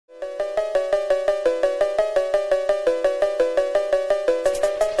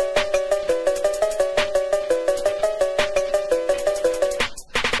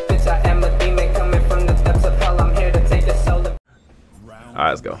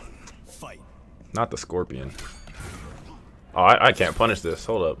let's go. Not the scorpion. Oh, I can't punish this.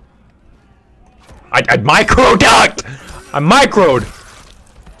 Hold up. I micro ducked. I microed.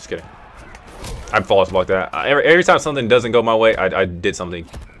 Just kidding. I'm false like that. Every time something doesn't go my way, I did something.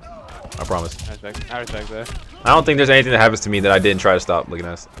 I promise. I respect that. I don't think there's anything that happens to me that I didn't try to stop. Looking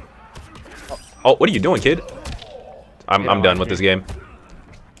at us. Oh, what are you doing, kid? I'm done with this game.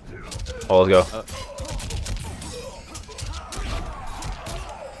 Oh, let's go.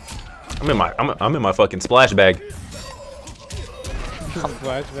 I'm in my fucking splash bag.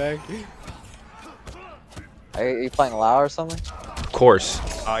 Splash bag. Are you playing LoL or something? Of course.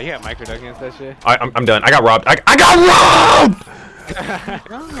 Oh, you got micro duck against that shit. I'm done. I got robbed. I got robbed.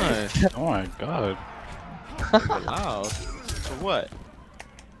 Nice. Oh my god. Wow. For what?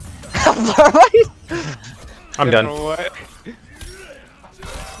 I'm done. For what?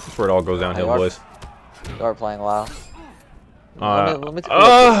 That's where it all goes downhill, boys. You are playing LoL.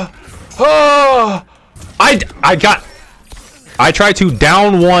 I tried to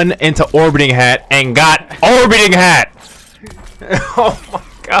down one into orbiting hat and got orbiting hat. Oh my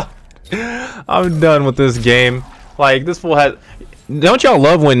god. I'm done with this game. Like, this fool has... Don't y'all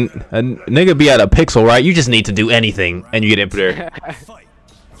love when a nigga be at a pixel, right? You just need to do anything and you get input there.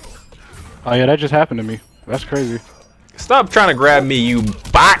 Oh yeah, that just happened to me. That's crazy. Stop trying to grab me, you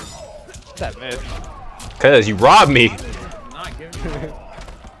bot. What's that miss? Cause you robbed me.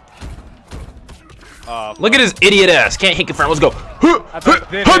 Look at his idiot ass. Can't hit confirm. Let's go.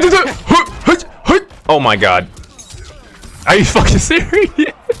 Oh my god. Are you fucking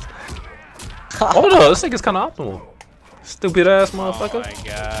serious? Hold on, this thing is kind of optimal. Stupid ass motherfucker. Oh my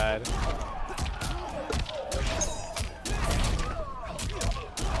god.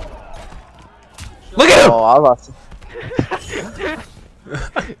 Look at him! Oh, I lost.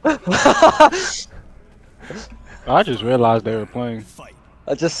 I just realized they were playing.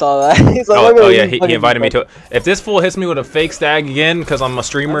 I just saw that. He's like, Oh yeah, he invited me to it. If this fool hits me with a fake stag again, because I'm a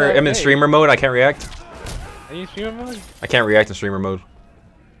streamer, I'm in streamer mode, I can't react. Are you in streamer mode? I can't react in streamer mode.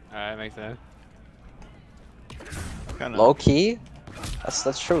 Alright, makes sense. Low key?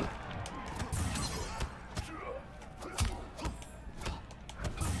 That's true.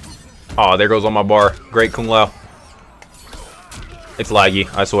 Oh, there goes on my bar. Great Kung Lao. It's laggy,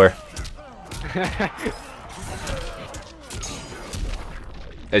 I swear.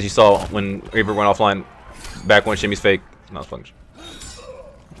 As you saw when Reaper went offline, back when Shimmy's fake. Not function.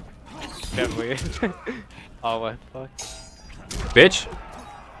 Definitely. Oh, what the fuck? Bitch!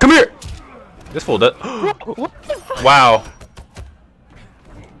 Come here! This fool does. Wow.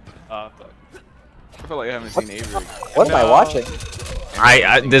 Fuck. I feel like I haven't seen Avery. What am I watching?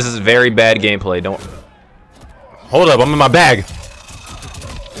 This is very bad gameplay. Don't. Hold up, I'm in my bag.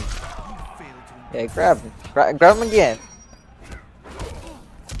 Yeah, grab him. Grab him again.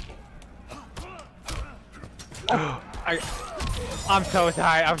 I'm so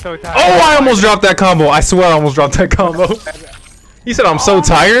tired. I'm so tired. Oh, I almost dropped that combo. I swear I almost dropped that combo. You said I'm so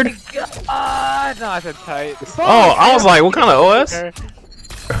tired? No, I said tight. Oh, I was like, what kind of OS?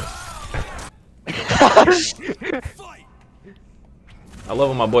 I love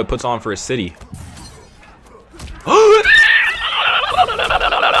when my boy puts on for his city.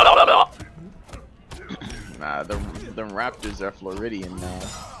 Nah, them Raptors are Floridian now.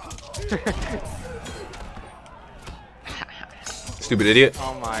 Stupid idiot.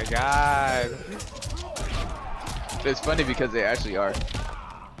 Oh my god. It's funny because they actually are.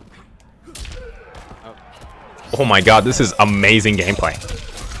 Oh my god, this is amazing gameplay.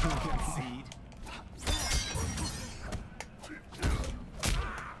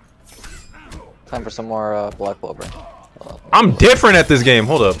 Time for some more Black Clover. I'm different at this game.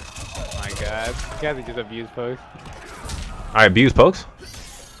 Hold up. Oh my god. You guys are just abuse post. I abuse pokes.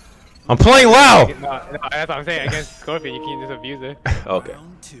 I'm playing loud. No, that's what I'm saying. Against Scorpion, you can't just abuse it. Okay.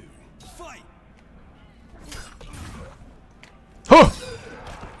 Huh.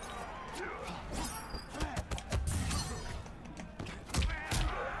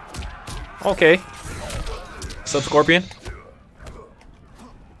 Okay. Sub Scorpion.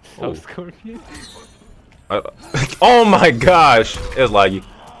 Oh, Scorpion. Oh my gosh, it was laggy.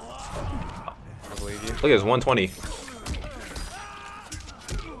 I believe you. Look at this 120.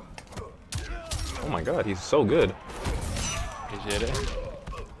 Oh my god, he's so good. You did it.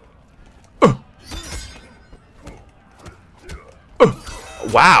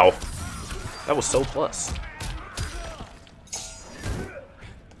 Wow, that was so plus.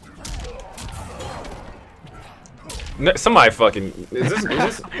 Somebody fucking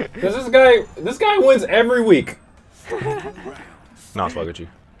this guy wins every week. Nah, fuck with you.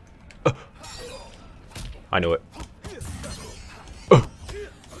 I knew it.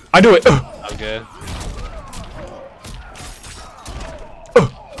 I do it. I'm good.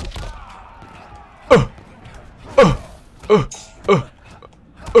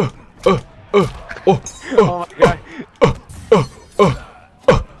 Oh my god.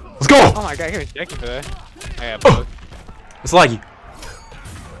 Let's go. Oh my god, I can't check you for that. I got both. It's laggy.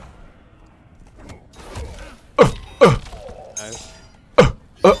 Nice.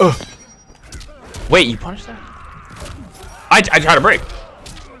 Wait, you punished that? I tried to break.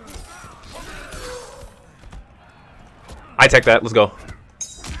 I take that. Let's go.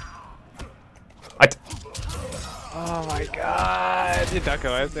 Oh my god. You duck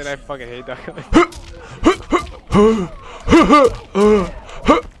OS, and I fucking hate duck OS.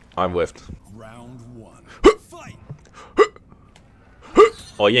 I whiffed.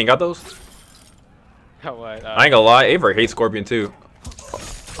 Oh, you ain't got those? Oh, what? I ain't gonna lie, Avery hates Scorpion too.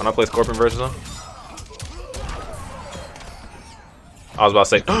 When I play Scorpion versus him. I was about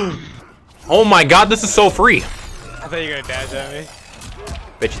to say, oh my god, this is so free. I thought you were gonna dash at me.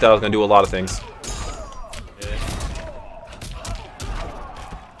 Bet you thought I was gonna do a lot of things. Yeah.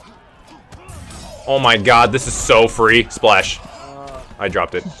 Oh my god, this is so free. Splash. I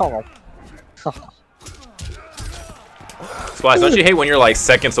dropped it. Oh Splash, don't you hate when you're like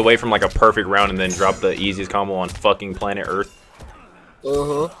seconds away from like a perfect round and then drop the easiest combo on fucking planet Earth?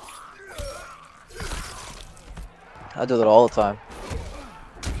 I do that all the time.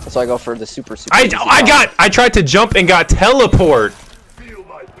 That's why I go for the super easy I combo. tried to jump and got teleport.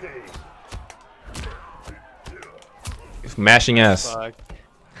 Mashing ass. Fuck.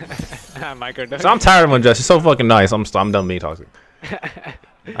 Micro duck. So I'm tired of him, Jess. He's so fucking nice. I'm done being toxic.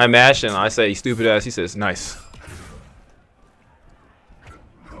 I mash and I say, "You stupid ass." He says, "Nice."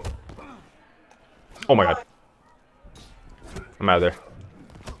 Oh my god. I'm out of there.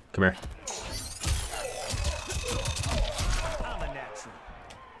 Come here.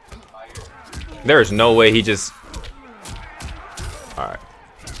 There is no way he just... Alright.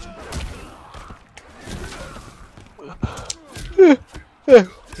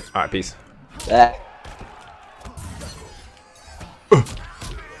 Alright, peace. Yeah.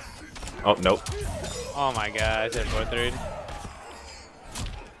 Oh, nope. Oh my god, I said 4-3.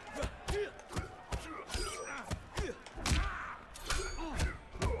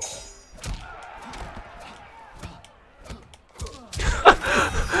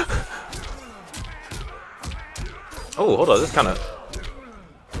 Oh, hold on. This kind of...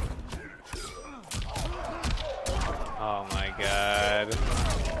 Oh my god.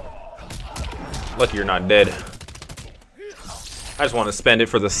 Lucky you're not dead. I just want to spend it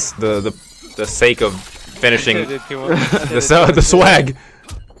for the sake of finishing the swag.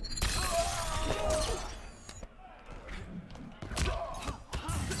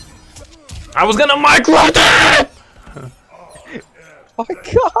 I was gonna micro that. Oh my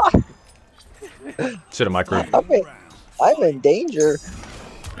god! Should have micro. I'm in danger.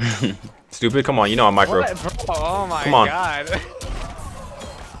 Stupid. Come on, you know I'm micro. What, bro? Oh my Come on. god.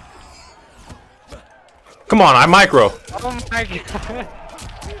 Come on, I micro. Oh my god.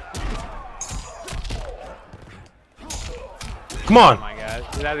 Come on. Oh my god.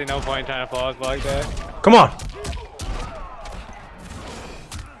 There's actually no point trying to fall like that. Come on.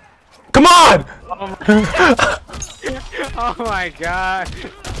 Come on. Oh my god.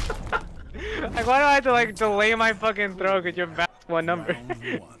 Like, why do I have to like delay my fucking throw because you're back one number?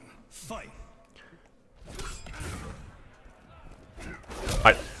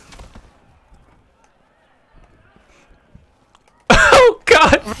 Oh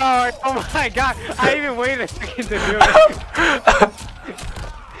god. Bro, oh my god. I even waited a second to do it.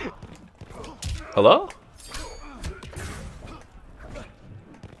 Hello?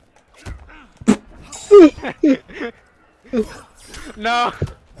 No.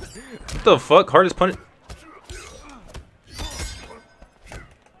 What the fuck? Hardest punch.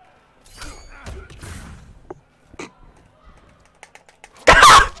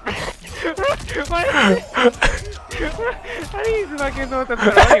 What? How do you fucking know what to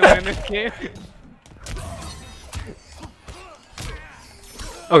throw anyone in this game?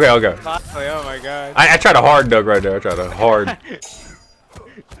 Okay, okay. Honestly, oh my god. I tried a hard dug right there. I tried a hard.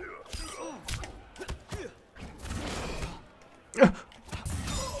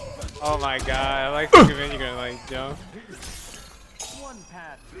 Oh my god. I like thinking you're gonna like jump.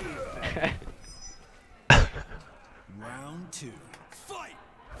 Round 2. Fight!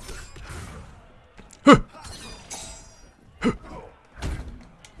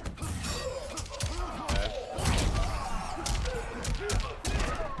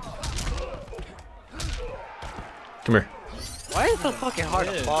 Come here. Why is it so fucking hard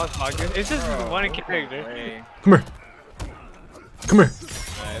to fall, fuck? It's just one character. Come here. Come here.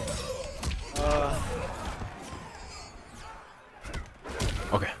 Nice.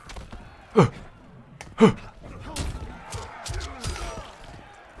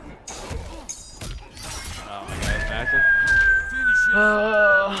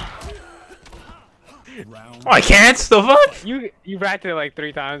 Round Oh, I can't. The fuck? You racked it like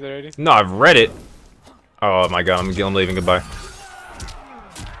 3 times already. No, I've read it. Oh my god, I'm leaving. Goodbye.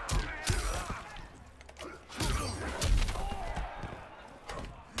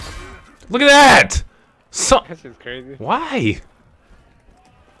 Look at that! So That's just crazy. why?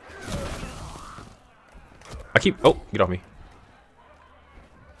 I keep. Oh, get off me!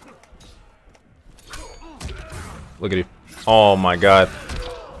 Look at you! Oh my god!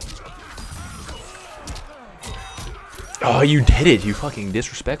 Oh, you did it! You fucking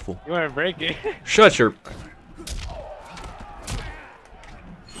disrespectful! You want to break it? Shut your.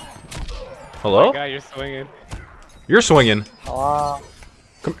 Hello? Oh God, you're swinging. You're swinging. Hello.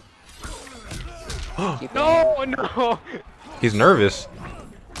 Come. No. He's nervous.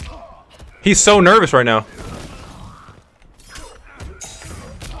 He's so nervous right now.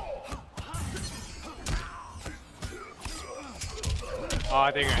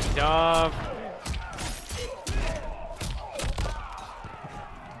 Oh, they're gonna jump.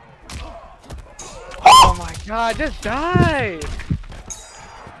 Oh my God, just die.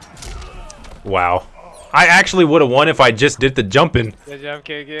 Wow. I actually would have won if I just did the jumping. The jump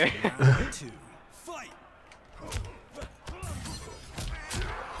kick, yeah. round 2. Fight.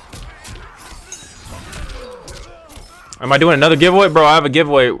 Am I doing another giveaway? Bro, I have a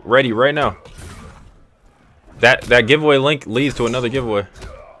giveaway ready right now. That giveaway link leads to another giveaway.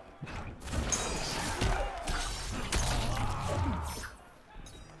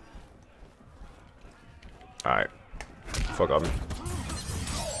 Alright. Fuck off me.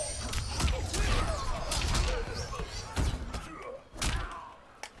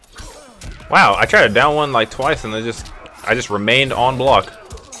 Wow, I tried to down one like twice and I just remained on block.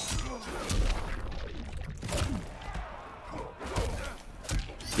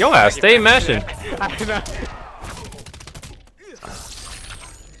 Yo ass, stay mashing. I know.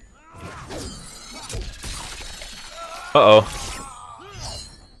 Uh-oh.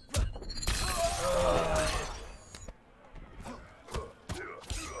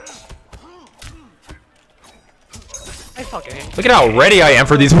 I fucking hate Look at how ready I am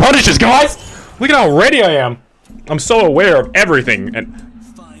for these punishes, guys! Look at how ready I am! I'm so aware of everything,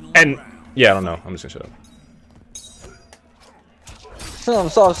 and yeah, I don't know. I'm just gonna shut up. I'm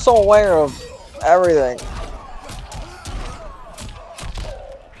so aware of everything.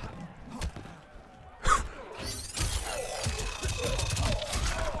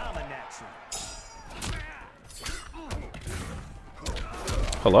 I'm a natural.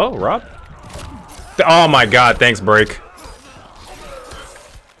 Hello, Rob? Oh my god, thanks, break.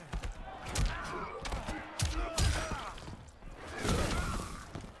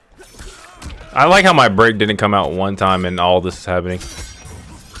 I like how my break didn't come out one time and all this is happening.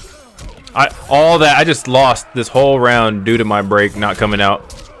 I just lost this whole round due to my break not coming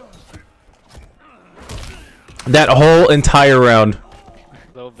out. That whole entire round.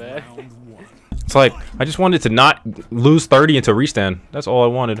 so bad. It's like I just wanted to not lose 30 into restand. That's all I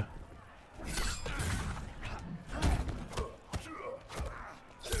wanted.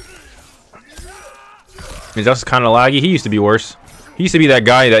 He's just kind of laggy. He used to be worse. He used to be that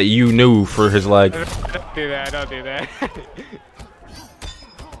guy that you knew for his lag. Don't do that. Don't do that.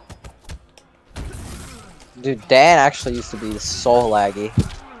 Dude, Dan actually used to be so laggy.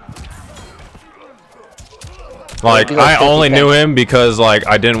 Like, It'd be like I only 50 knew him because, like,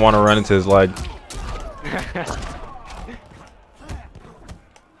 I didn't want to run into his lag.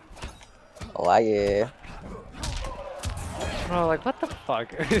 Laggy. Bro, like, what the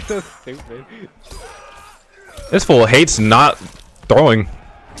fuck? It's so stupid. This fool hates not throwing.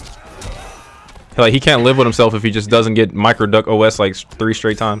 Like, he can't live with himself if he just doesn't get micro duck OS like 3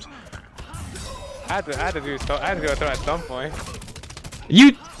 straight times. I had to go throw at some point.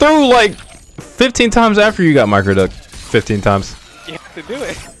 You threw like 15 times after you got micro duck. 15 times. You have to do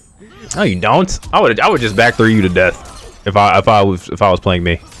it. No, you don't. I would just back through you to death if I was playing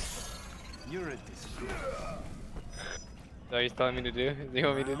me. You're a disgrace. So he's telling me to do? Is he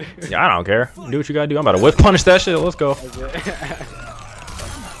want me to do? Yeah, I don't care. Do what you gotta do. I'm about to whip punish that shit. Let's go.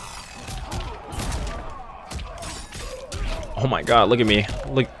 Oh my god, look at me.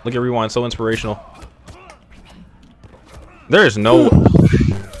 Look at Rewind, so inspirational. There is no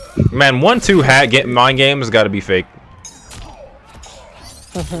man, 1-2 hat getting mind game has gotta be fake.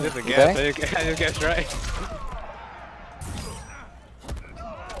 Just a guess. I just guessed right.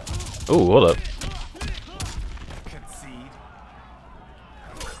 Ooh, hold up. Concede.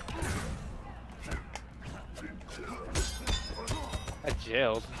 I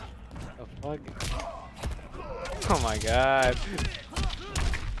jailed. The fuck? Oh my god.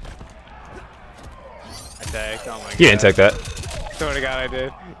 I tagged. Oh my god. You didn't take that. swear to God, I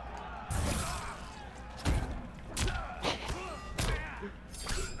did.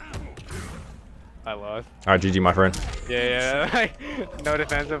 I lost. Alright, GG, my friend. Yeah, like, no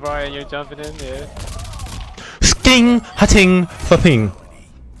defensive bar and you're jumping in, yeah. Sting, hatting, flipping.